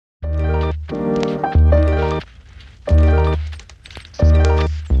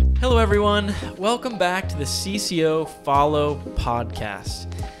everyone. Welcome back to the CCO Follow podcast.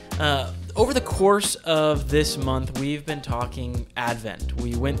 Over the course of this month, we've been talking Advent.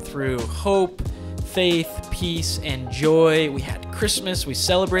 We went through hope, faith, peace, and joy. We had Christmas. We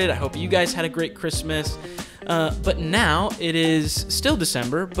celebrated. I hope you guys had a great Christmas. But now it is still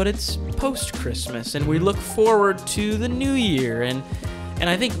December, but it's post-Christmas, and we look forward to the new year. And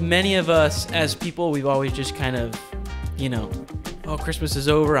I think many of us as people, we've always just kind of, oh, Christmas is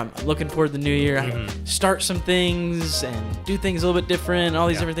over. I'm looking forward to the new year. I start some things and do things a little bit different, all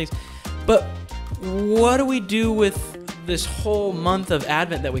these different things. But what do we do with this whole month of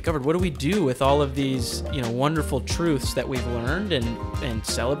Advent that we covered? What do we do with all of these, wonderful truths that we've learned and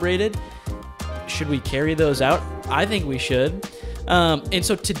celebrated? Should we carry those out? I think we should. And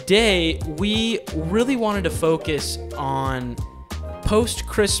so today, we really wanted to focus on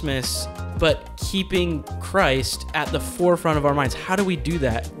post-Christmas, but keeping Christ at the forefront of our minds. How do we do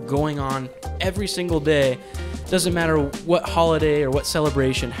that going on every single day? Doesn't matter what holiday or what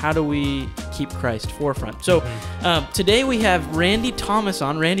celebration, how do we keep Christ forefront? So today we have Randy Thomas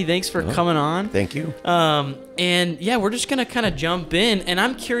on. Randy, thanks for coming on. Thank you. And yeah, we're just going to kind of jump in. And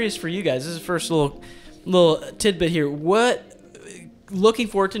I'm curious for you guys, this is the first little tidbit here. Looking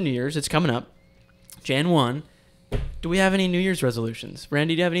forward to New Year's, it's coming up, Jan 1. Do we have any New Year's resolutions?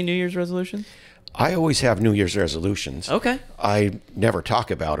 Randy, do you have any New Year's resolutions? I always have New Year's resolutions. Okay. I never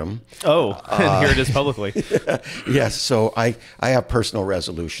talk about them. Oh, and here it is publicly. Yes, so I have personal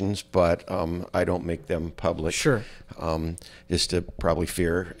resolutions, but I don't make them public. Sure. Just to probably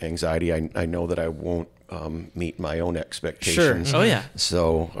fear anxiety. I know that I won't meet my own expectations. Sure. Oh, yeah.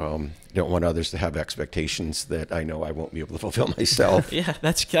 So don't want others to have expectations that I know I won't be able to fulfill myself. Yeah,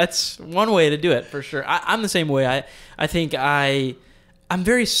 that's one way to do it, for sure. I'm the same way. I think I'm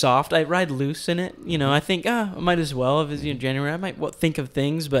very soft. I ride loose in it. I think, I might as well. If it's January, I might think of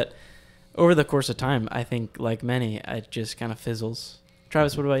things, but over the course of time, I think, like many, it just kind of fizzles.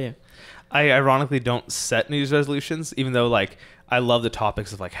 Travis, what about you? I ironically don't set New Year's resolutions, even though I love the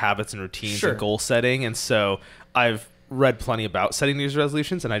topics of habits and routines and goal setting. And so I've read plenty about setting New Year's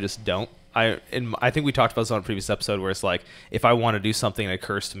resolutions, and I just don't. I think we talked about this on a previous episode where it's if I want to do something that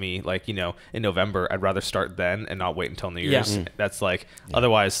occurs to me, in November, I'd rather start then and not wait until New Year's. Yeah. That's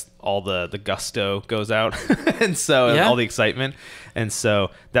otherwise all the gusto goes out and all the excitement. And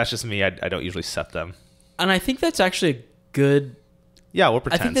so that's just me. I don't usually set them. And I think that's actually a good... Yeah, we'll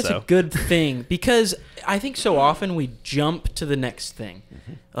pretend so. I think that's a good thing, because I think so often we jump to the next thing.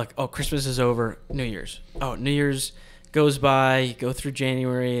 Oh, Christmas is over, New Year's. Oh, New Year's goes by, you go through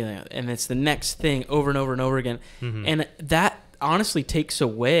January, and it's the next thing over and over and over again. And that honestly takes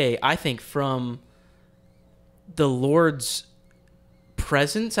away, I think, from the Lord's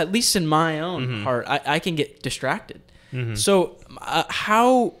presence, at least in my own heart. I can get distracted. So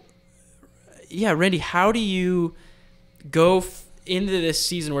Randy, how do you go into this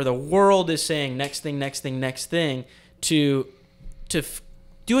season where the world is saying next thing, to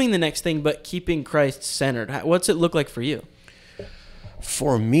doing the next thing, but keeping Christ centered? What's it look like for you?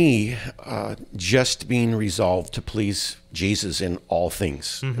 For me, just being resolved to please Jesus in all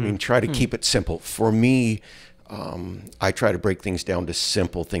things. Try to keep it simple. For me, I try to break things down to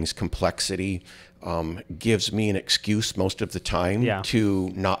simple things. Complexity gives me an excuse most of the time to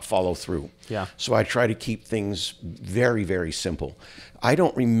not follow through. Yeah. So I try to keep things very, very simple. I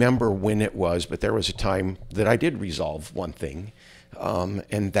don't remember when it was, but there was a time that I did resolve one thing.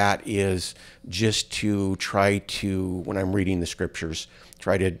 And that is just to try to, when I'm reading the scriptures,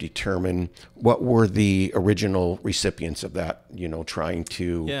 try to determine what were the original recipients of that, trying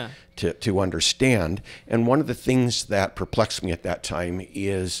to understand. And one of the things that perplexed me at that time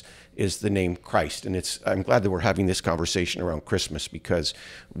is the name Christ. And I'm glad that we're having this conversation around Christmas, because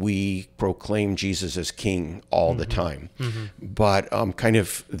we proclaim Jesus as King all the time. But kind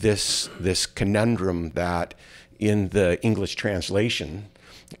of this conundrum that in the English translation,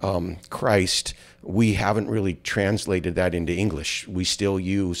 Christ, we haven't really translated that into English. We still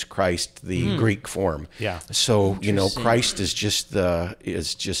use Christ, the Greek form. Yeah. So, Christ is just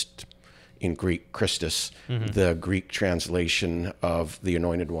in Greek, Christus, the Greek translation of the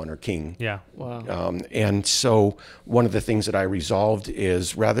Anointed One or King. Yeah. Wow. And so one of the things that I resolved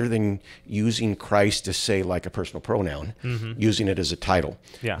is, rather than using Christ to say like a personal pronoun, using it as a title.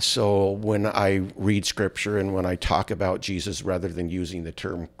 Yeah. So when I read scripture and when I talk about Jesus, rather than using the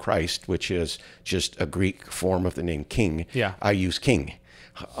term Christ, which is just a Greek form of the name King, I use King.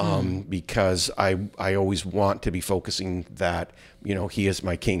 Because I always want to be focusing that he is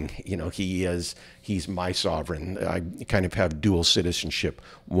my king. He's my sovereign. I kind of have dual citizenship,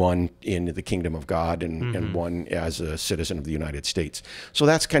 one in the kingdom of God and one as a citizen of the United States. So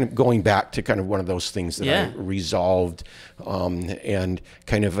that's kind of going back to kind of one of those things that I resolved, and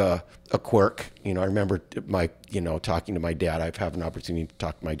kind of a quirk. I remember talking to my dad. I've had an opportunity to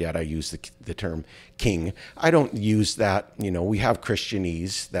talk to my dad. I use the term king. I don't use that. We have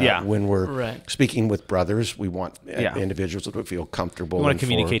Christianese that when we're speaking with brothers, we want individuals to feel comfortable. We want to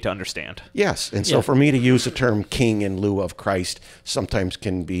communicate to understand. Yes. And so for me to use the term king in lieu of Christ sometimes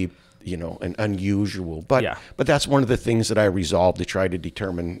can be an unusual, but that's one of the things that I resolved to try to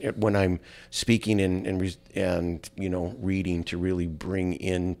determine when I'm speaking and reading, to really bring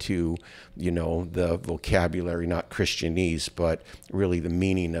into the vocabulary, not Christianese, but really the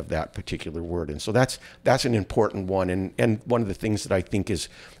meaning of that particular word. And so that's an important one, and one of the things that I think is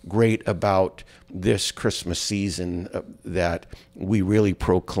great about this Christmas season, that we really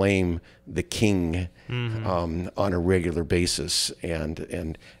proclaim the King on a regular basis,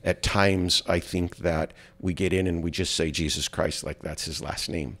 and at times I think that we get in and we just say Jesus Christ like that's his last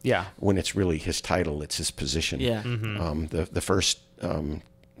name. Yeah. When it's really his title, it's his position. Yeah. The first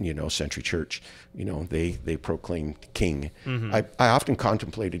century church, they proclaimed King. I often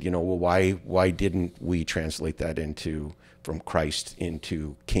contemplated, why didn't we translate that from Christ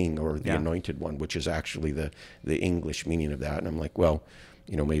into King, or the Anointed One, which is actually the English meaning of that. And I'm like, well,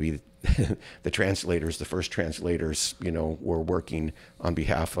 maybe the first translators, were working on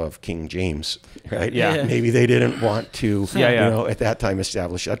behalf of King James, right? Yeah. Maybe they didn't want to, at that time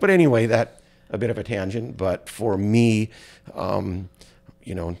establish that. But anyway, that a bit of a tangent. But for me,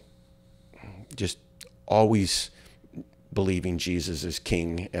 just always believing Jesus is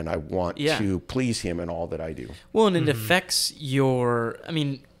King, and I want to please him in all that I do. Well, and it affects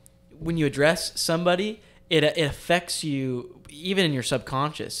when you address somebody, it affects you even in your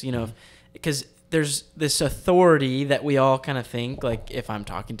subconscious, because there's this authority that we all kind of think, like if I'm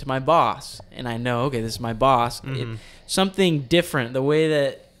talking to my boss and I know, okay, this is my boss, something different, the way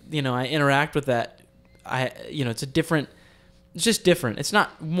that, I interact with that, it's just different. It's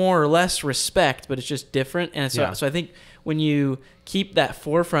not more or less respect, but it's just different. And so I think when you keep that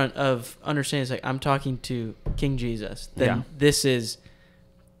forefront of understanding, it's like, I'm talking to King Jesus, then this is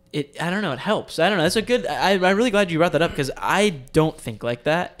it. I don't know. It helps. I don't know. That's a good, I'm really glad you brought that up, because I don't think like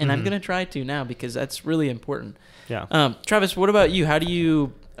that. And I'm going to try to now, because that's really important. Yeah. Travis, what about you? How do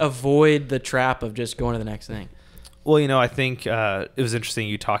you avoid the trap of just going to the next thing? Well, I think it was interesting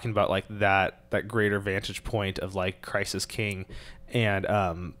you talking about like that greater vantage point of like Christ as King, and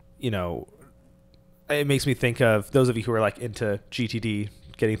it makes me think of those of you who are like into GTD,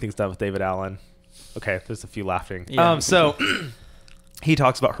 getting things done with David Allen. Okay, there's a few laughing. Yeah. So he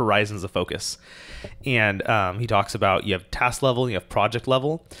talks about horizons of focus, and he talks about you have task level, you have project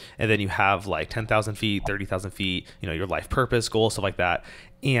level, and then you have like 10,000 feet, 30,000 feet. Your life purpose, goals, stuff like that.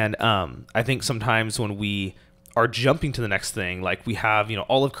 And I think sometimes when we are jumping to the next thing, like we have,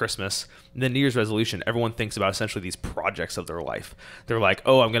 all of Christmas, and then New Year's resolution, everyone thinks about essentially these projects of their life. They're like,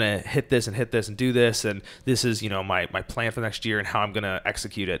 oh, I'm going to hit this and do this. And this is, my plan for next year and how I'm going to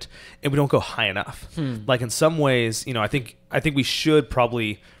execute it. And we don't go high enough. Like in some ways, I think we should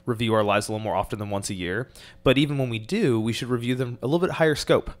probably review our lives a little more often than once a year. But even when we do, we should review them a little bit higher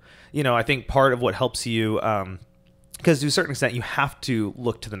scope. I think part of what helps you, because to a certain extent, you have to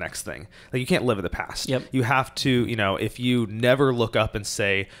look to the next thing. Like you can't live in the past. Yep. You have to, if you never look up and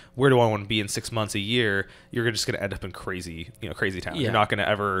say, where do I want to be in 6 months, a year, you're just going to end up in crazy town. Yeah. You're not going to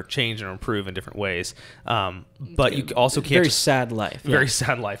ever change and improve in different ways. But you also can't. Very sad life. Very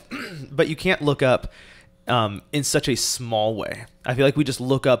sad life. But you can't look up in such a small way. I feel like we just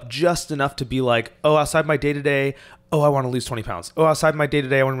look up just enough to be like, oh, outside my day-to-day, oh, I want to lose 20 pounds. Oh, outside my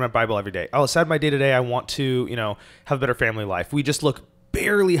day-to-day, I want to read my Bible every day. Oh, outside my day-to-day, I want to, have a better family life. We just look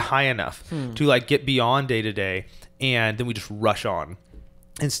barely high enough to like get beyond day-to-day, and then we just rush on,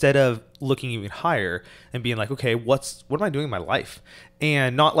 instead of looking even higher and being like, okay, what am I doing in my life?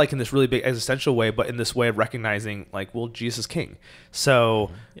 And not like in this really big existential way, but in this way of recognizing like, well, Jesus is King. So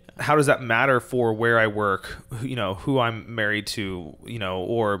how does that matter for where I work, who I'm married to,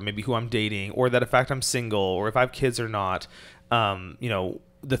 or maybe who I'm dating, or that in fact I'm single, or if I have kids or not,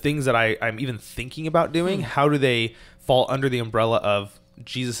 the things that I'm even thinking about doing, how do they fall under the umbrella of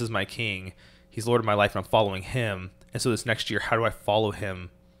Jesus is my King, he's Lord of my life, and I'm following him. And so this next year, how do I follow him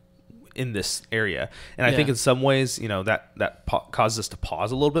in this area? And I think in some ways, that causes us to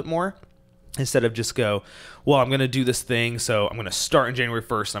pause a little bit more, instead of just go, well, I'm going to do this thing, so I'm going to start on January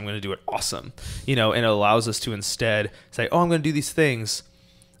 1st, and I'm going to do it awesome. And it allows us to instead say, oh, I'm going to do these things.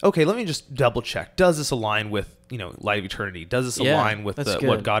 Okay, let me just double check. Does this align with light of eternity? Does this align with that's what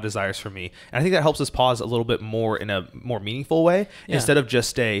good. God desires for me? And I think that helps us pause a little bit more in a more meaningful way instead of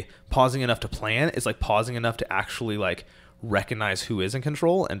just pausing enough to plan. It's like pausing enough to actually like recognize who is in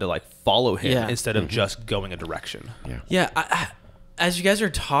control and to like follow him instead of just going a direction. As you guys are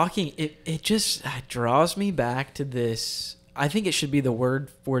talking, it just draws me back to this. I think it should be the word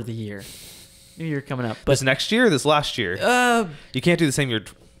for the year. New Year coming up, but this next year, or this last year, you can't do the same year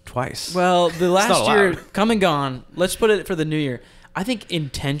twice. Well, the last year come and gone. Let's put it for the new year. I think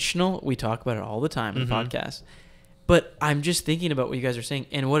intentional. We talk about it all the time in the podcast, but I'm just thinking about what you guys are saying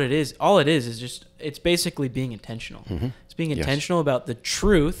and what it is. All it is just it's basically being intentional. It's being intentional about the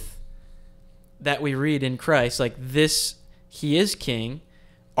truth that we read in Christ. Like this, He is King.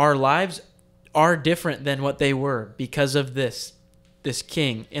 Our lives are different than what they were because of this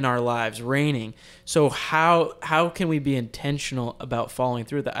King in our lives reigning. So how can we be intentional about following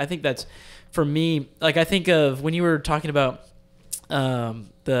through that? I think that's, for me, like I think of when you were talking about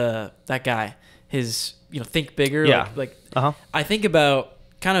that guy, his think bigger. I think about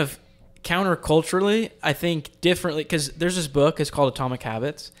kind of counterculturally. I think differently because there's this book. It's called Atomic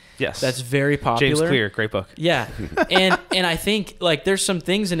Habits. Yes, that's very popular. James Clear, great book. Yeah, and I think like there's some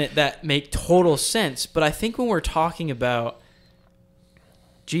things in it that make total sense. But I think when we're talking about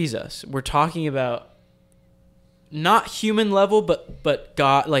Jesus, we're talking about not human level, but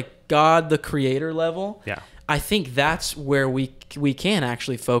God, like God the Creator level. Yeah, I think that's where we can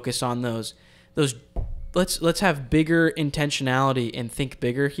actually focus on those. Let's have bigger intentionality and think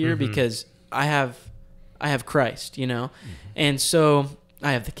bigger here because I have Christ, and so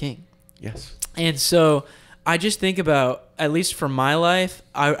I have the King. Yes, and so I just think about, at least for my life,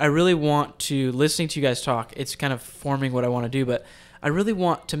 I really want to, listening to you guys talk, it's kind of forming what I want to do, but I really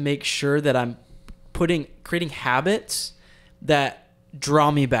want to make sure that I'm creating habits that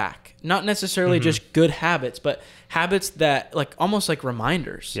draw me back. Not necessarily just good habits, but habits that almost like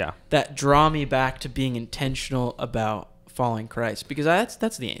reminders that draw me back to being intentional about following Christ. Because that's the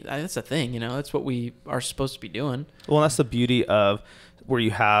thing, that's what we are supposed to be doing. Well, that's the beauty of where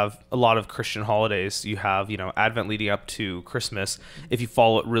you have a lot of Christian holidays. You have, Advent leading up to Christmas. If you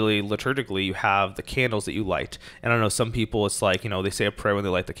follow it really liturgically, you have the candles that you light. And I know some people, it's like, they say a prayer when they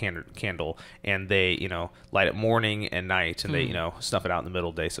light the candle and they, light it morning and night and they, snuff it out in the middle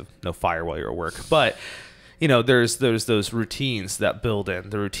of the day. So no fire while you're at work. But, there's those routines that build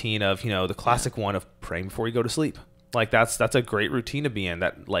in. The routine of, the classic one of praying before you go to sleep. Like that's a great routine to be in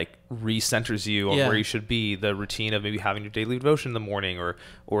that recenters you on where you should be. The routine of maybe having your daily devotion in the morning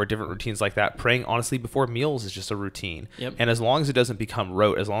or different routines like that. Praying honestly before meals is just a routine. Yep. And as long as it doesn't become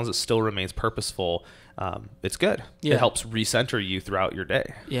rote, as long as it still remains purposeful, it's good. Yeah. It helps recenter you throughout your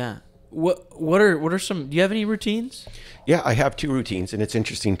day. Yeah. What are some, do you have any routines? Yeah, I have 2 routines, and it's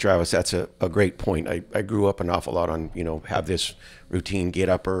interesting, Travis. That's a great point. I grew up an awful lot on, have this routine, get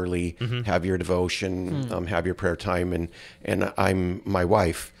up early, have your devotion, have your prayer time. And my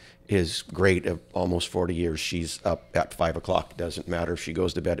wife is great of almost 40 years. She's up at 5 o'clock. Doesn't matter if she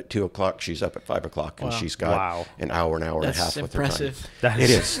goes to bed at 2 o'clock, she's up at 5 o'clock and she's got an hour and a half with her time. It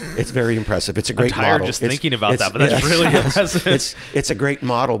is. It's very impressive. It's a great I'm tired model. Just thinking about that, but that's really impressive. It's a great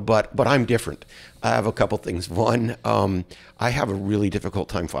model, but I'm different. I have a couple things. One, I have a really difficult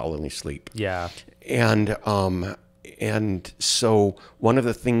time falling asleep. Yeah. And so one of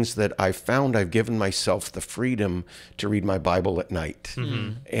the things that I've found, I've given myself the freedom to read my Bible at night.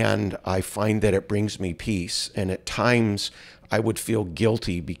 And I find that it brings me peace. And at times I would feel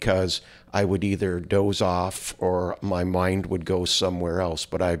guilty because I would either doze off or my mind would go somewhere else.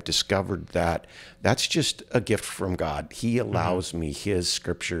 But I've discovered that that's just a gift from God. He allows me, His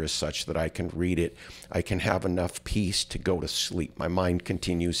scripture is such that I can read it. I can have enough peace to go to sleep. My mind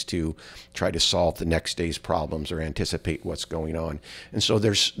continues to try to solve the next day's problems or anticipate what's going on. And so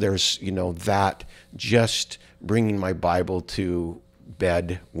there's that just bringing my Bible to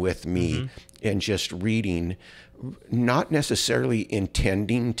bed with me and just reading, not necessarily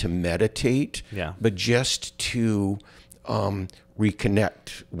intending to meditate, but just to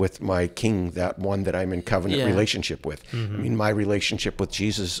reconnect with my King, that one that I'm in covenant relationship with. I mean, my relationship with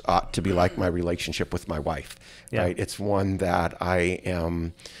Jesus ought to be like my relationship with my wife, right? It's one that I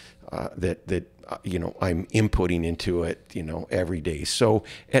am, I'm inputting into it, every day. So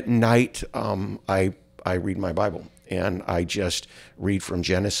at night, I read my Bible. And I just read from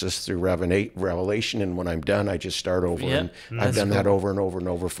Genesis through Revelation, and when I'm done, I just start over. And I've done that over and over and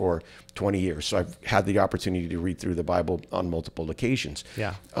over for 20 years. So I've had the opportunity to read through the Bible on multiple occasions.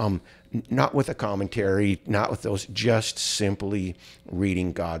 Yeah. Not with a commentary, not with those, just simply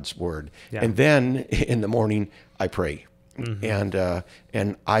reading God's Word. Yeah. And then in the morning, I pray.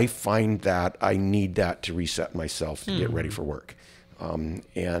 And I find that I need that to reset myself to get ready for work.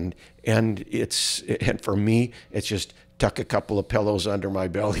 And for me, it's just tuck a couple of pillows under my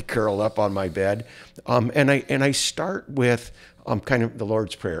belly, curl up on my bed. And I start with kind of the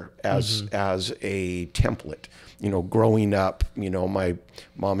Lord's Prayer as a template. Growing up, my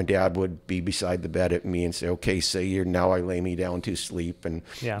mom and dad would be beside the bed at me and say, okay, say you're now I lay me down to sleep. And,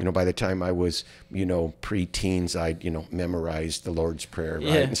 by the time I was, pre-teens, I'd, memorized the Lord's Prayer. Right.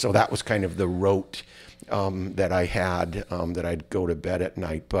 And so that was kind of the rote that I had, that I'd go to bed at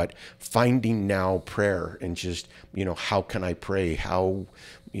night. But finding now prayer and just, how can I pray? How,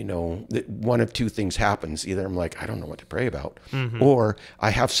 one of two things happens. Either I'm like, I don't know what to pray about, or I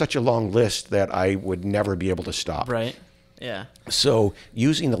have such a long list that I would never be able to stop. Right. Yeah. So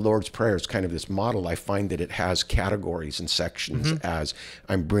using the Lord's Prayer as kind of this model, I find that it has categories and sections as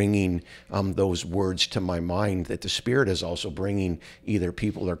I'm bringing those words to my mind, that the Spirit is also bringing either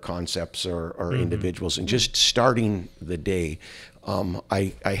people or concepts or individuals, and just starting the day.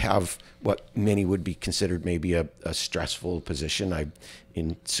 I have what many would be considered maybe a stressful position. I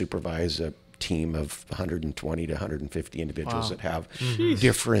supervise a team of 120 to 150 individuals that have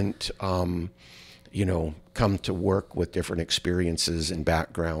different, come to work with different experiences and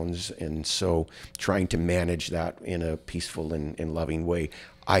backgrounds. And so trying to manage that in a peaceful and loving way,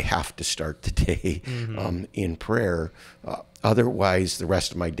 I have to start the day in prayer. Otherwise, the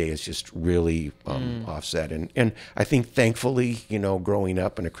rest of my day is just really offset. And I think, thankfully, growing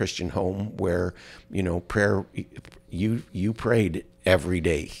up in a Christian home where, prayer, you prayed every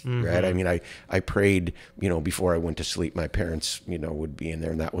day, right? I mean, I prayed, before I went to sleep. My parents, would be in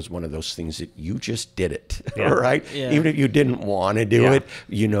there, and that was one of those things that you just did it, right? Yeah. Even if you didn't want to do it,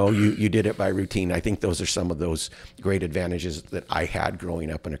 you did it by routine. I think those are some of those great advantages that I had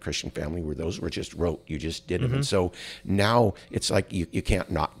growing up in a Christian family, where those were just rote. You just did it. And so now it's like you can't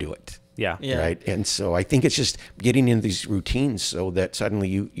not do it. Yeah. Right. And so I think it's just getting in these routines so that suddenly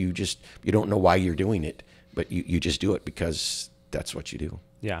you don't know why you're doing it, but you just do it because that's what you do.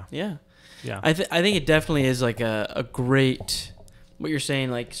 Yeah. Yeah. Yeah. I think it definitely is like a great, what you're saying,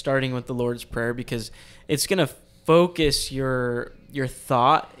 like starting with the Lord's Prayer, because it's going to focus your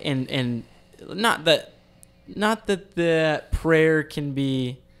thought and not that the prayer can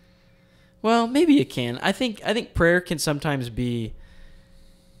be, well, maybe it can. I think prayer can sometimes be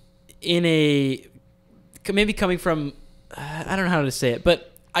maybe coming from, I don't know how to say it,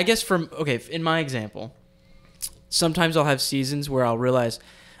 but I guess in my example, sometimes I'll have seasons where I'll realize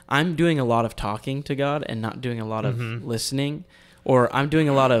I'm doing a lot of talking to God and not doing a lot of listening, or I'm doing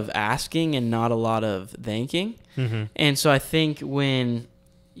a lot of asking and not a lot of thanking. And so I think when,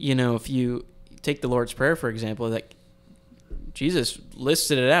 if you take the Lord's Prayer, for example, like Jesus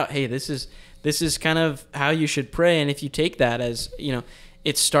listed it out, hey, this is kind of how you should pray. And if you take that as,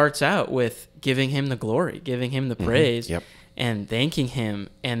 it starts out with giving him the glory, giving him the praise, and thanking him.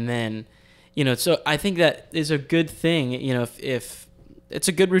 And then, so I think that is a good thing, if it's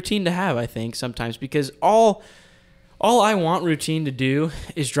a good routine to have, I think, sometimes, because all I want routine to do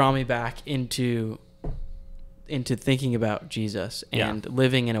is draw me back into thinking about Jesus and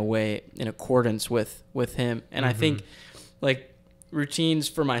living in a way in accordance with him. And I think, like, routines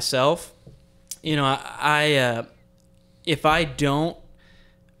for myself, I if I don't,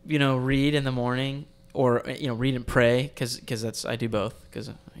 read in the morning, or, read and pray, because that's, I do both,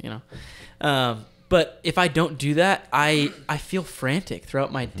 because, but if I don't do that, I feel frantic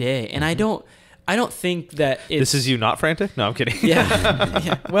throughout my day. And I don't think that it's... This is you not frantic? No, I'm kidding.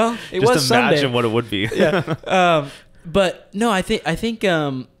 Yeah. Well, it just was imagine Sunday. what it would be. Yeah. But no, I think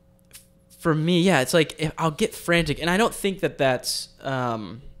for me, it's like I'll get frantic, and I don't think that that's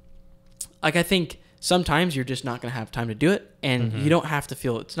like, I think sometimes you're just not going to have time to do it, and you don't have to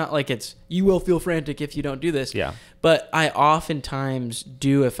feel, it's not like you will feel frantic if you don't do this. Yeah. But I oftentimes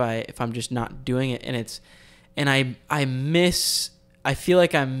do if I'm just not doing it, and I feel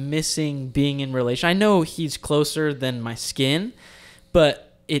like I'm missing being in relation. I know he's closer than my skin,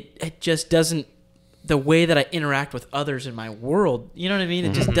 but it just doesn't, the way that I interact with others in my world, you know what I mean?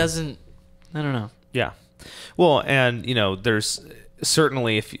 It just doesn't, I don't know. Yeah. Well, and there's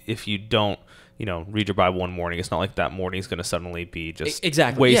certainly, if you don't, read your Bible one morning, it's not like that morning is going to suddenly be just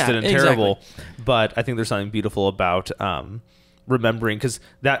wasted and terrible. Exactly. But I think there's something beautiful about remembering, because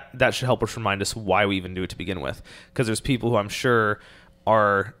that should help us remind us why we even do it to begin with. Because there's people who I'm sure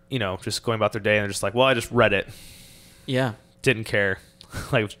are, just going about their day and they're just like, well, I just read it. Yeah. Didn't care.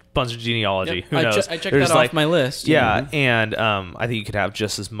 Like a bunch of genealogy. Yep. Who knows? I checked that off my list. Yeah. And I think you could have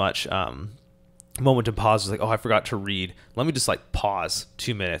just as much moment to pause is like, oh, I forgot to read. Let me just like pause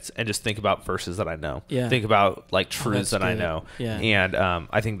 2 minutes and just think about verses that I know. Yeah. Think about like truths that I know. Yeah. And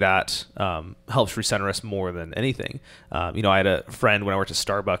I think that helps recenter us more than anything. I had a friend when I worked at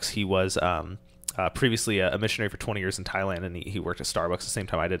Starbucks. He was previously a missionary for 20 years in Thailand, and he worked at Starbucks the same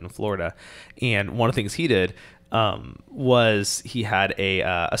time I did in Florida. And one of the things he did was he had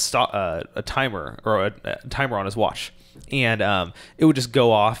a timer or a timer on his watch. And it would just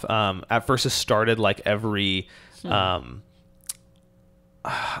go off. At first, it started like every.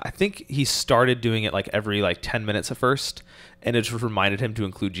 I think he started doing it like every 10 minutes at first, and it just reminded him to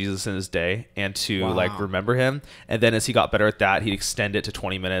include Jesus in his day and to like remember him. And then as he got better at that, he'd extend it to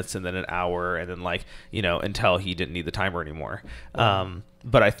 20 minutes and then an hour, and then until he didn't need the timer anymore.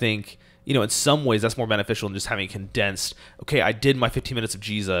 But I think, in some ways that's more beneficial than just having condensed, okay, I did my 15 minutes of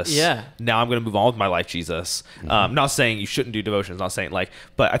Jesus. Yeah. Now I'm going to move on with my life, Jesus. Not saying you shouldn't do devotions, not saying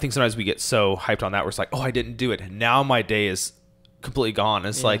but I think sometimes we get so hyped on that where it's like, oh, I didn't do it. Now my day is completely gone.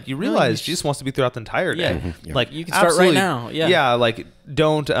 It's like, you realize Jesus wants to be throughout the entire day. Yeah. Like you can start right now. Yeah. Like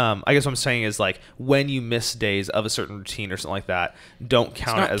don't, I guess what I'm saying is like when you miss days of a certain routine or something like that, don't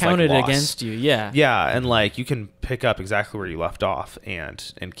count it as counted like loss. Against you. Yeah. Yeah. And like you can pick up exactly where you left off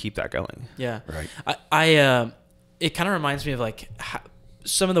and keep that going. Yeah. Right. I it kind of reminds me of like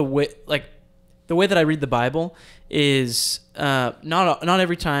some of the way, like the way that I read the Bible is not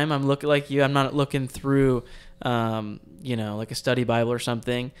every time I'm looking like you. I'm not looking through, like a study Bible or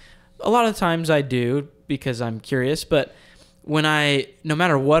something. A lot of times I do because I'm curious, but when I start, no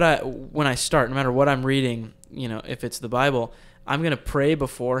matter what I'm reading, if it's the Bible, I'm going to pray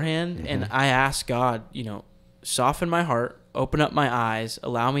beforehand and I ask God, soften my heart, open up my eyes,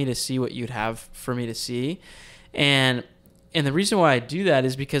 allow me to see what you'd have for me to see. And the reason why I do that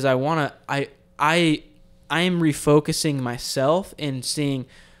is because I am refocusing myself and seeing,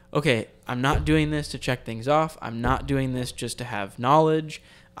 okay, I'm not doing this to check things off. I'm not doing this just to have knowledge.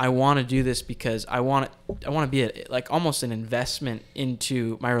 I want to do this because I want to be like almost an investment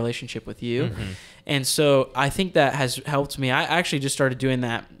into my relationship with you. Mm-hmm. And so I think that has helped me. I actually just started doing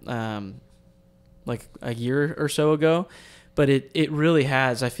that like a year or so ago, but it really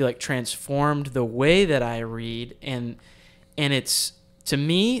has, I feel like, transformed the way that I read. And it's, to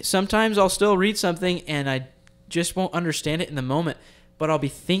me, sometimes I'll still read something and I just won't understand it in the moment, but I'll be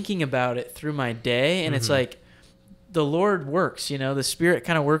thinking about it through my day. And it's like the Lord works, the Spirit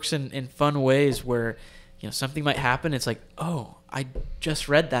kind of works in fun ways where, something might happen. It's like, oh, I just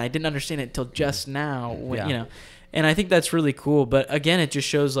read that. I didn't understand it until just now, and I think that's really cool. But again, it just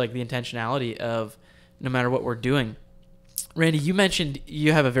shows like the intentionality of no matter what we're doing. Randy, you mentioned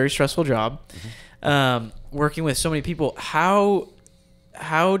you have a very stressful job, working with so many people. How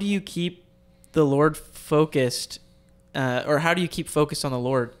do you keep the Lord focused, or how do you keep focused on the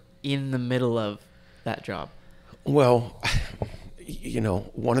Lord in the middle of that job? Well,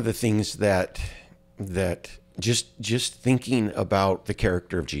 one of the things that just thinking about the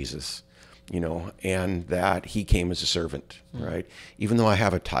character of Jesus, and that he came as a servant, right? Even though I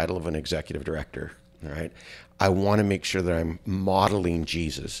have a title of an executive director, right? I want to make sure that I'm modeling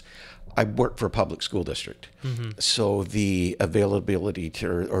Jesus. I work for a public school district. So the availability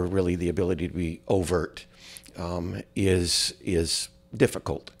or really the ability to be overt is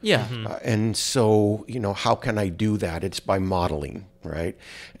difficult. Yeah. And so, how can I do that? It's by modeling, right?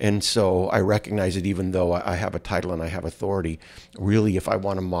 And so I recognize that even though I have a title and I have authority, really, if I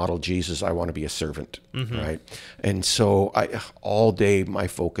want to model Jesus, I want to be a servant, right? And so all day, my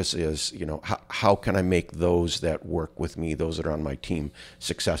focus is, how can I make those that work with me, those that are on my team,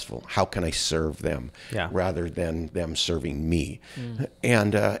 successful? How can I serve them rather than them serving me?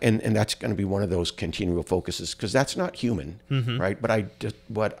 And that's going to be one of those continual focuses, because that's not human, right? But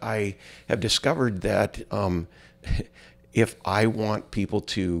what I have discovered that if I want people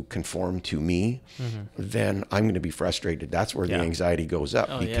to conform to me, then I'm going to be frustrated. That's where the anxiety goes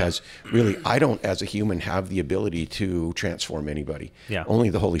up, because really, I don't, as a human, have the ability to transform anybody. Only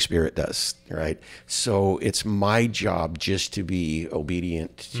the Holy Spirit does, right? So it's my job just to be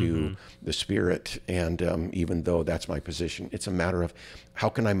obedient to the Spirit. And even though that's my position, it's a matter of how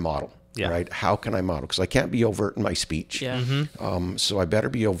can I model? Right? How can I model? Because I can't be overt in my speech. So I better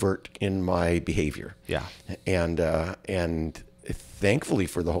be overt in my behavior. And thankfully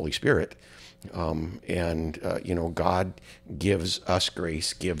for the Holy Spirit, God gives us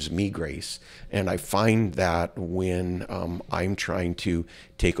grace, gives me grace. And I find that when I'm trying to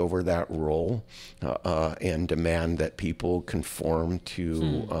take over that role and demand that people conform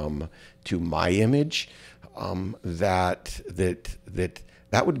to my image,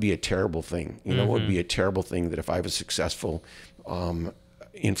 that would be a terrible thing. It would be a terrible thing that if I was successful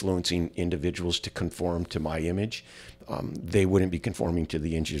influencing individuals to conform to my image, they wouldn't be conforming to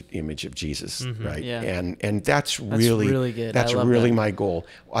the image of Jesus, right? Yeah. And that's really good. That's I love really that. my goal.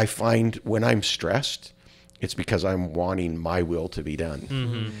 I find when I'm stressed, it's because I'm wanting my will to be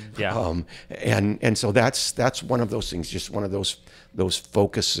done. Yeah. And so that's one of those things, just one of those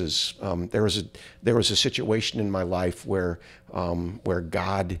focuses. There was a situation in my life where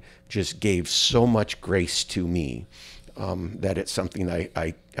God just gave so much grace to me that it's something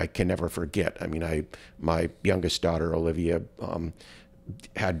I can never forget. I mean, my youngest daughter Olivia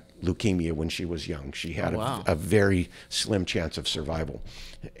had leukemia when she was young. She had a very slim chance of survival.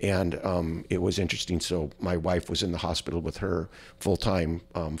 And it was interesting. So my wife was in the hospital with her full time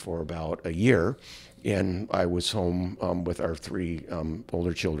for about a year. And I was home with our three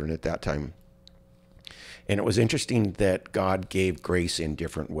older children at that time. And it was interesting that God gave grace in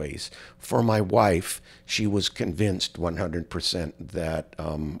different ways. For my wife, she was convinced 100% that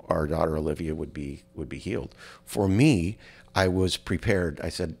our daughter Olivia would be healed. For me, I was prepared. I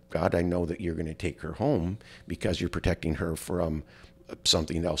said, God, I know that you're going to take her home because you're protecting her from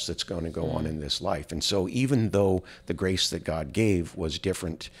something else that's going to go on in this life. And so even though the grace that God gave was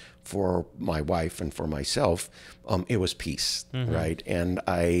different for my wife and for myself, it was peace, right? And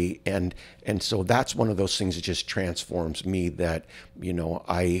so that's one of those things that just transforms me, that, you know,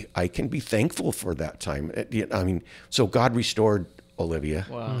 I can be thankful for that time. I mean, so God restored Olivia.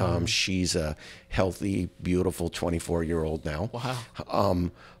 Wow. She's a healthy, beautiful 24-year-old now.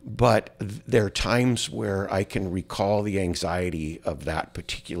 Wow. But there are times where I can recall the anxiety of that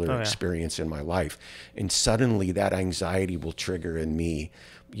particular experience in my life. And suddenly that anxiety will trigger in me,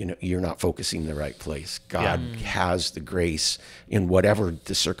 you know, you're not focusing in the right place. God has the grace in whatever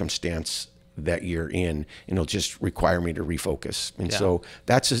the circumstance that you're in, and it'll just require me to refocus. And so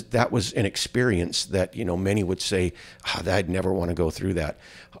that was an experience that, you know, many would say, I'd never want to go through that.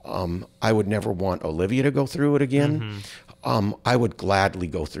 I would never want Olivia to go through it again. I would gladly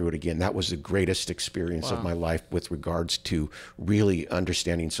go through it again. That was the greatest experience of my life with regards to really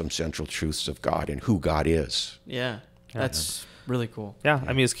understanding some central truths of God and who God is. Yeah. That's really cool. Yeah.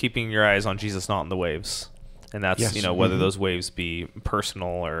 I mean, it's keeping your eyes on Jesus, not on the waves. And that's, you know, whether those waves be personal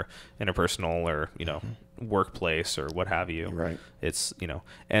or interpersonal or, you know, workplace or what have you. Right. It's, you know,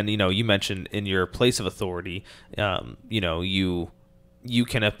 and, you know, you mentioned in your place of authority, you know, you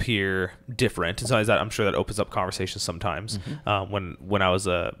can appear different. And so I'm sure that opens up conversations sometimes. When I was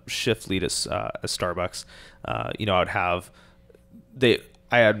a shift lead at Starbucks, you know, I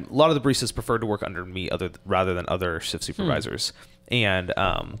had a lot of the baristas preferred to work under me rather than other shift supervisors. And,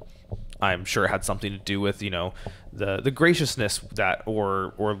 I'm sure it had something to do with, you know, the graciousness that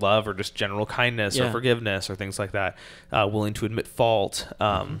or love or just general kindness or forgiveness or things like that, willing to admit fault,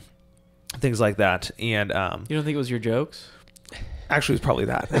 things like that. And you don't think it was your jokes? Actually, it's probably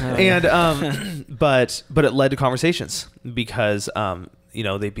that. And but it led to conversations because you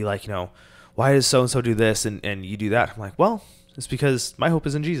know, they'd be like, you know, why does so and so do this and you do that? I'm like, well, it's because my hope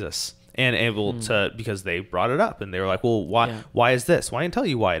is in Jesus. And able to, because they brought it up and they were like, well, why is this? Well, I can tell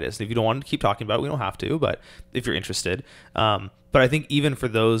you why it is. And if you don't want to keep talking about it, we don't have to, but if you're interested. But I think even for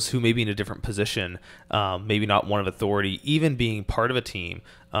those who may be in a different position, maybe not one of authority, even being part of a team,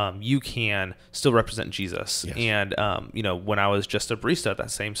 you can still represent Jesus. Yes. And, you know, when I was just a barista at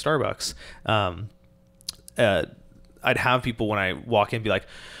that same Starbucks, I'd have people when I walk in be like,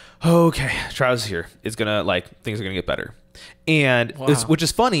 oh, okay, trials here. It's gonna, like, things are gonna get better. And which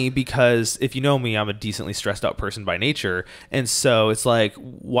is funny because if you know me, I'm a decently stressed out person by nature. And so it's like,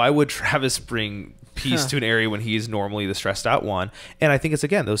 why would Travis bring peace to an area when he's normally the stressed out one? And I think it's,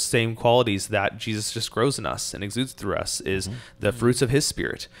 again, those same qualities that Jesus just grows in us and exudes through us is the fruits of his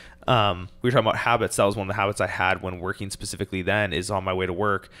spirit. We were talking about habits. That was one of the habits I had when working specifically then, is on my way to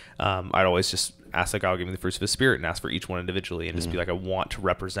work. I'd always just ask that God give me the fruits of his spirit and ask for each one individually and just be like, I want to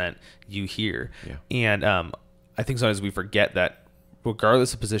represent you here. And I think sometimes we forget that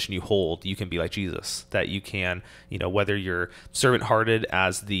regardless of position you hold, you can be like Jesus, that you can, you know, whether you're servant-hearted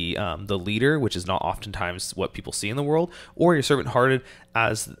as the leader, which is not oftentimes what people see in the world, or you're servant-hearted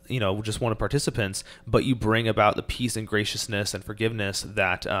as, you know, just one of participants, but you bring about the peace and graciousness and forgiveness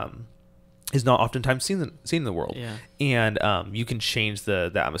that is not oftentimes seen in the world. And you can change the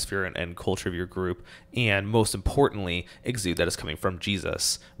atmosphere and culture of your group, and most importantly, exude that is coming from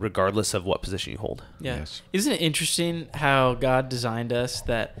Jesus, regardless of what position you hold. Isn't it interesting how God designed us,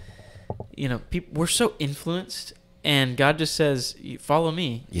 that, you know, we're so influenced, and God just says, follow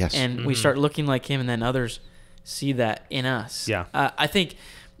me. And we start looking like him, and then others see that in us. I think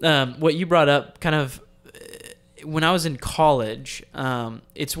what you brought up kind of, when I was in college,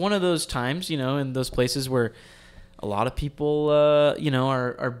 it's one of those times, you know, in those places where a lot of people,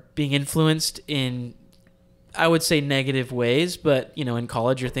 are being influenced in, I would say, negative ways. But, in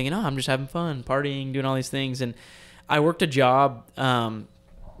college, you're thinking, oh, I'm just having fun, partying, doing all these things. And I worked a job, and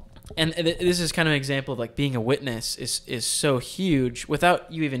this is kind of an example of like being a witness is so huge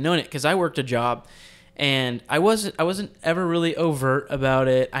without you even knowing it. Because I worked a job, and I wasn't ever really overt about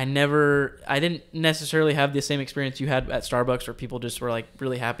it. I didn't necessarily have the same experience you had at Starbucks, where people just were like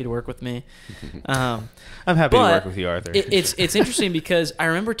really happy to work with me. I'm happy to work with you, Arthur. It's interesting because I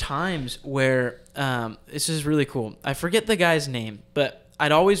remember times where this is really cool. I forget the guy's name, but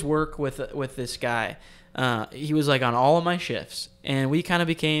I'd always work with this guy. He was like on all of my shifts, and we kind of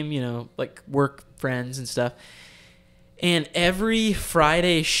became like work friends and stuff. And every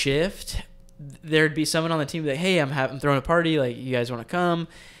Friday shift, there'd be someone on the team like, hey, I'm throwing a party, like, you guys want to come?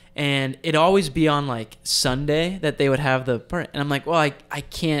 And it'd always be on like Sunday that they would have the party. And I'm like, well, I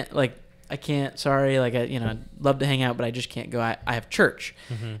can't, sorry, like, I'd love to hang out, but I just can't go. I have church.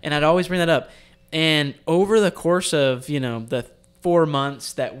 Mm-hmm. And I'd always bring that up. And over the course of, the 4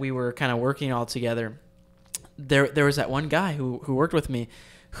 months that we were kind of working all together, there was that one guy who worked with me,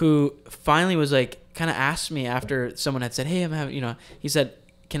 who finally was like, kind of asked me after someone had said, hey, I'm having, he said,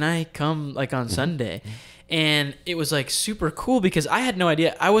 can I come like on Sunday? And it was like super cool because I had no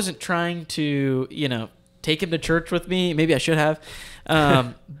idea. I wasn't trying to, take him to church with me. Maybe I should have.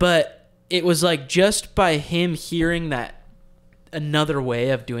 But it was like just by him hearing that another way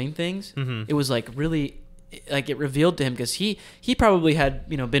of doing things, it was like really, like it revealed to him, because he probably had,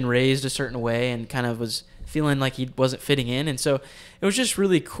 been raised a certain way and kind of was feeling like he wasn't fitting in. And so it was just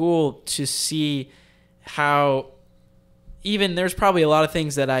really cool to see how, even there's probably a lot of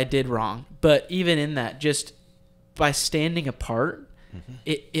things that I did wrong, but even in that, just by standing apart,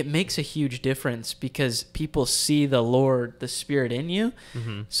 it makes a huge difference because people see the Lord, the Spirit in you.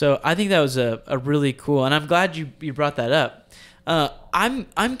 So I think that was a really cool, and I'm glad you brought that up.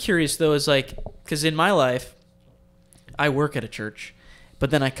 I'm curious though, is like, because in my life, I work at a church, but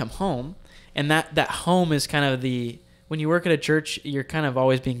then I come home, and that home is kind of when you work at a church, you're kind of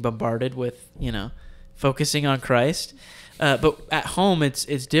always being bombarded with, focusing on Christ. But at home,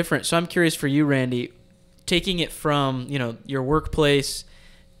 it's different. So I'm curious for you, Randy, taking it from, your workplace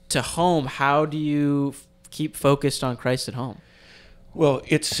to home, how do you keep focused on Christ at home? Well,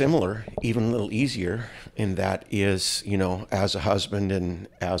 it's similar, even a little easier, and that is, as a husband and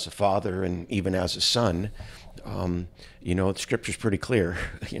as a father and even as a son, the scripture's pretty clear,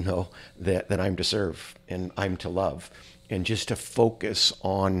 that I'm to serve and I'm to love. And just to focus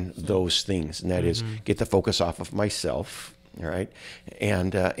on those things, and that is get the focus off of myself, all right?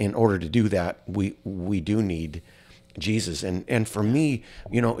 And in order to do that, we do need Jesus. And for me,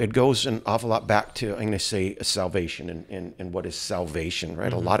 it goes an awful lot back to, I'm going to say, salvation and what is salvation,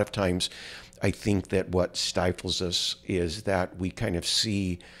 right? A lot of times I think that what stifles us is that we kind of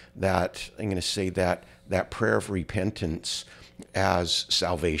see that, I'm going to say that prayer of repentance as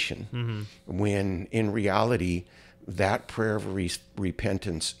salvation, when in reality, that prayer of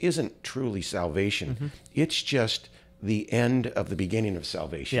repentance isn't truly salvation. It's just the end of the beginning of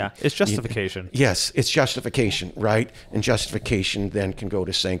salvation. Yeah, it's justification. Yes, it's justification, right? And justification then can go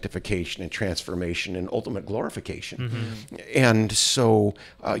to sanctification and transformation and ultimate glorification. And so,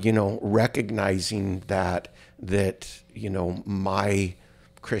 recognizing that my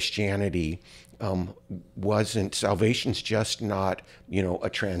Christianity wasn't, salvation's just not, a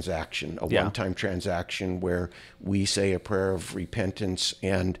transaction, a one-time transaction where we say a prayer of repentance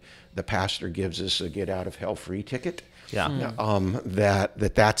and the pastor gives us a get out of hell free ticket.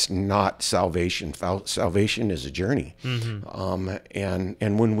 That's not salvation. Salvation is a journey.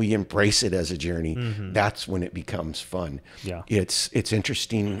 And when we embrace it as a journey, that's when it becomes fun. It's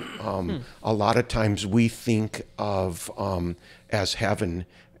interesting. A lot of times we think of as heaven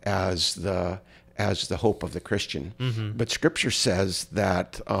as the hope of the Christian, but Scripture says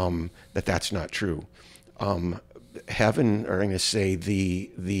that that's not true. Heaven, or I'm going to say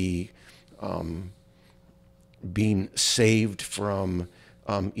the being saved from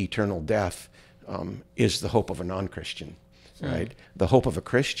eternal death is the hope of a non-Christian. Right? The hope of a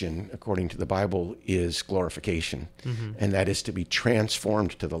Christian, according to the Bible, is glorification, and that is to be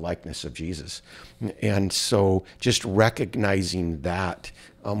transformed to the likeness of Jesus. And so just recognizing that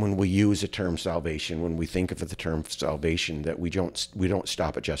when we use the term salvation, when we think of the term salvation, that we don't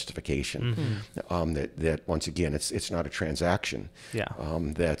stop at justification. That once again, it's not a transaction.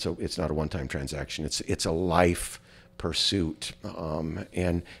 It's not a one-time transaction. It's a life pursuit,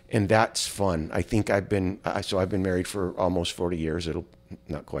 and that's fun. I think I've been married for almost 40 years. It'll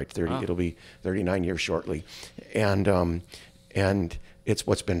not quite 30. Wow. It'll be 39 years shortly, and And it's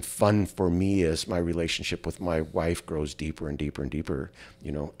what's been fun for me is my relationship with my wife grows deeper and deeper and deeper,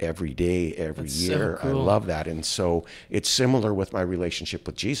 every day, every year. So cool. I love that. And so it's similar with my relationship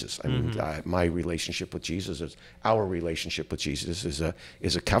with Jesus. I mean, my relationship with Jesus our relationship with Jesus is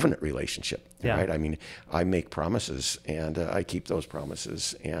a covenant relationship, right? I mean, I make promises and I keep those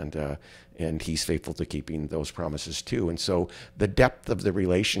promises, and he's faithful to keeping those promises too. And so the depth of the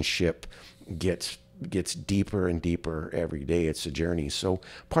relationship gets deeper and deeper every day. It's a journey. So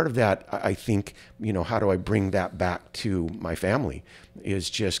part of that, I think, how do I bring that back to my family is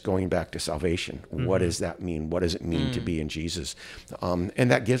just going back to salvation. What does that mean? What does it mean to be in Jesus? And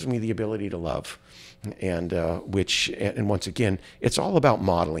that gives me the ability to love. And once again, it's all about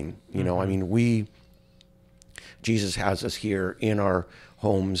modeling. I mean, Jesus has us here in our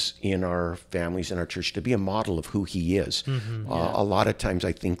homes, in our families, in our church, to be a model of who he is. A lot of times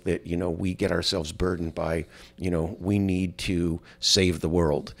I think that, we get ourselves burdened by, we need to save the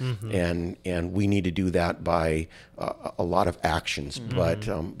world, and we need to do that by a lot of actions,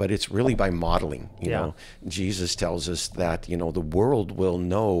 but it's really by modeling. Jesus tells us that, the world will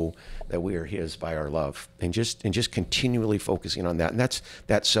know that we are his by our love, and just continually focusing on that. And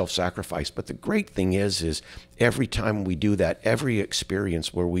that's self-sacrifice. But the great thing is every time we do that, every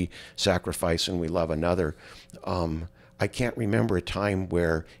experience where we sacrifice and we love another, I can't remember a time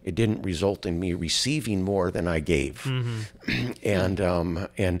where it didn't result in me receiving more than I gave.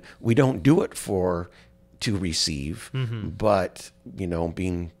 And we don't do it to receive, but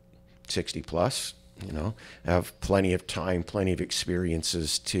being 60 plus, have plenty of time, plenty of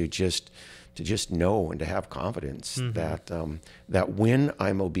experiences to just know and to have confidence that when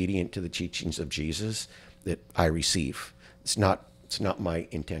I'm obedient to the teachings of Jesus, that I receive. It's not my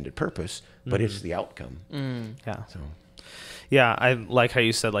intended purpose, but it's the outcome. Yeah. So. Yeah, I like how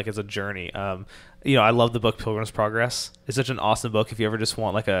you said it's a journey. I love the book Pilgrim's Progress. It's such an awesome book if you ever just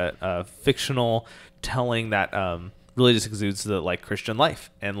want a fictional telling that really just exudes the Christian life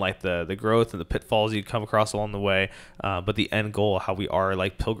and the growth and the pitfalls you come across along the way, but the end goal, how we are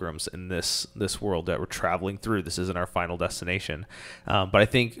like pilgrims in this world that we're traveling through. This isn't our final destination, but I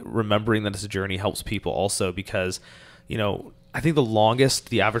think remembering that it's a journey helps people also because I think the longest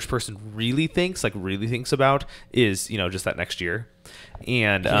the average person really thinks about is just that next year,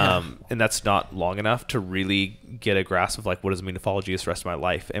 and that's not long enough to really get a grasp of what does it mean to follow Jesus the rest of my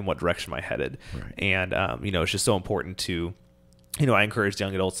life and what direction am I headed. Right. And it's just so important to I encourage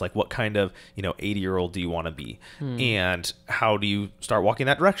young adults what kind of 80-year-old do you want to be, and how do you start walking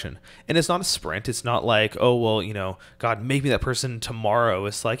that direction? And it's not a sprint. It's not oh well God make me that person tomorrow.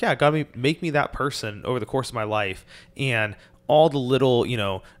 It's God make me that person over the course of my life, and all the little,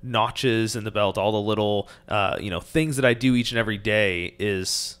 notches in the belt, all the little, things that I do each and every day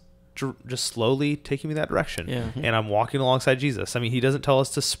is just slowly taking me that direction. Yeah. And I'm walking alongside Jesus. I mean, he doesn't tell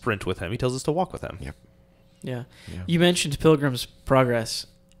us to sprint with him. He tells us to walk with him. Yep. Yeah. You mentioned Pilgrim's Progress.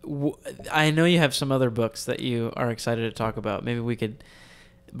 I know you have some other books that you are excited to talk about. Maybe we could,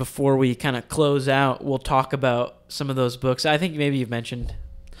 before we kind of close out, we'll talk about some of those books. I think maybe you've mentioned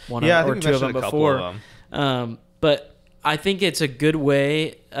one or two of them before. But I think it's a good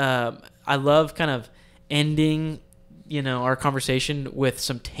way. I love kind of ending, our conversation with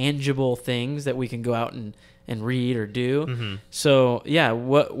some tangible things that we can go out and read or do. So yeah,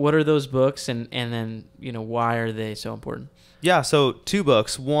 what are those books, and then why are they so important? Yeah, so 2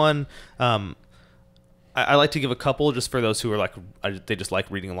 books. One, I like to give a couple just for those who are they just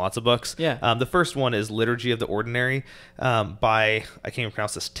like reading lots of books. Yeah. The first one is Liturgy of the Ordinary by, I can't even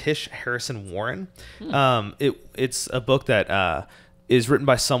pronounce this, Tish Harrison Warren. It's a book that is written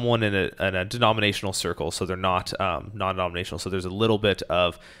by someone in a denominational circle, so they're not non-denominational. So there's a little bit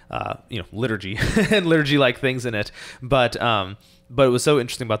of liturgy and liturgy-like things in it, but it was so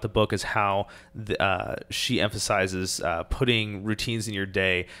interesting about the book is how she emphasizes putting routines in your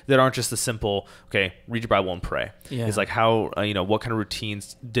day that aren't just the simple, okay, read your Bible and pray. Yeah. It's how, what kind of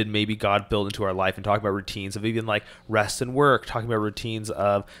routines did maybe God build into our life, and talking about routines of even rest and work, talking about routines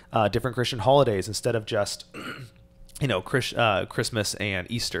of different Christian holidays instead of just Christmas and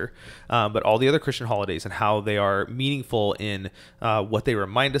Easter, but all the other Christian holidays and how they are meaningful in what they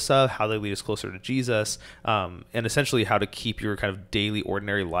remind us of, how they lead us closer to Jesus, and essentially how to keep your kind of daily,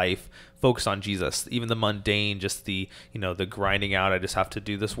 ordinary life focused on Jesus, even the mundane, just the the grinding out. I just have to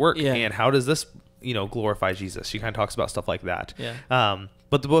do this work, and how does this glorify Jesus? She kind of talks about stuff like that. Yeah.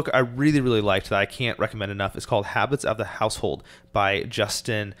 But the book I really, really liked that I can't recommend enough is called Habits of the Household by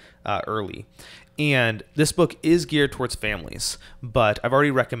Justin Early. And this book is geared towards families, but I've already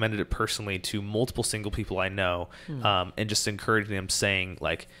recommended it personally to multiple single people I know, and just encouraging them, saying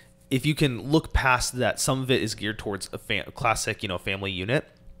if you can look past that, some of it is geared towards a classic, family unit.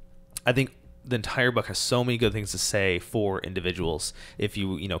 I think the entire book has so many good things to say for individuals. If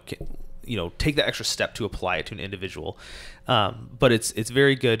you, take that extra step to apply it to an individual. But it's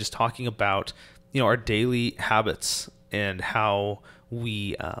very good just talking about, our daily habits and how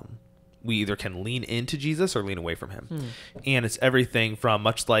we either can lean into Jesus or lean away from him. And it's everything from,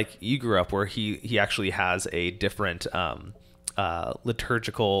 much like you grew up, where he actually has a different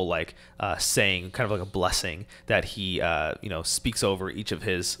liturgical saying, kind of like a blessing that he speaks over each of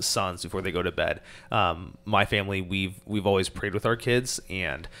his sons before they go to bed. My family, we've always prayed with our kids,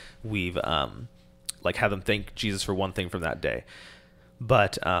 and we've had them thank Jesus for one thing from that day.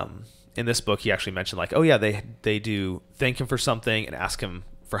 But in this book, he actually mentioned they do thank him for something and ask him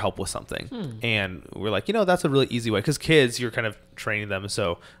for help with something. And we're like, that's a really easy way, because kids, you're kind of training them.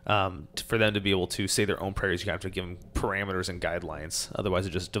 So for them to be able to say their own prayers, you have to give them parameters and guidelines. Otherwise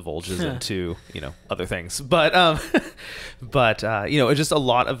it just divulges into, other things. But it's just a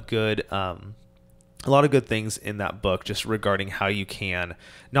lot of good things in that book, just regarding how you can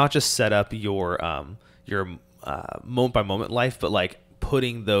not just set up your moment by moment life, but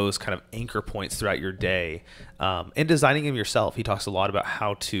putting those kind of anchor points throughout your day, and designing them yourself. He talks a lot about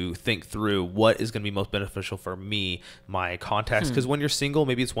how to think through what is going to be most beneficial for me, my context. Because when you're single,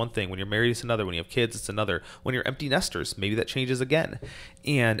 maybe it's one thing. When you're married, it's another. When you have kids, it's another. When you're empty nesters, maybe that changes again.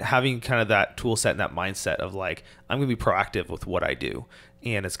 And having kind of that tool set and that mindset of I'm going to be proactive with what I do,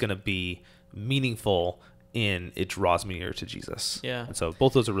 and it's going to be meaningful, and it draws me nearer to Jesus. Yeah. And so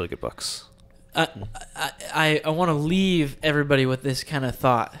both those are really good books. I want to leave everybody with this kind of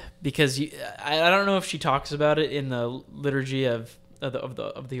thought, because I don't know if she talks about it in the liturgy of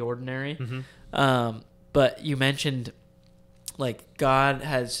the ordinary, but you mentioned God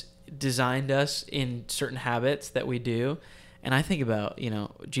has designed us in certain habits that we do, and I think about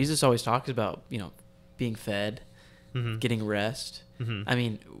Jesus always talks about being fed, getting rest. I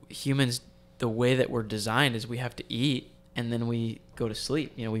mean, humans, the way that we're designed is we have to eat and then we go to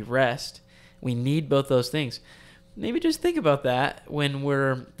sleep. We rest. We need both those things. Maybe just think about that when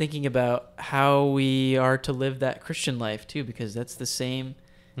we're thinking about how we are to live that Christian life too, because that's the same.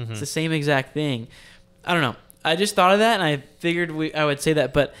 It's the same exact thing. I don't know. I just thought of that, and I figured I would say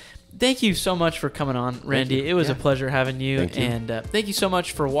that. But thank you so much for coming on, Randy. It was a pleasure having you. And thank you so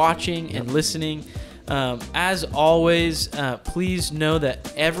much for watching and listening. As always, please know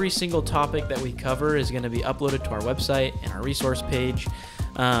that every single topic that we cover is going to be uploaded to our website and our resource page.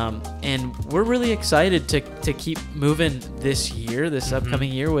 And we're really excited to keep moving this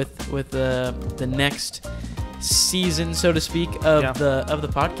upcoming year with the next season, so to speak, of the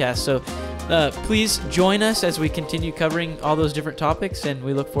podcast. So please join us as we continue covering all those different topics, and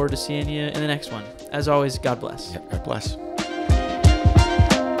we look forward to seeing you in the next one. As always, God bless. Yeah, God bless.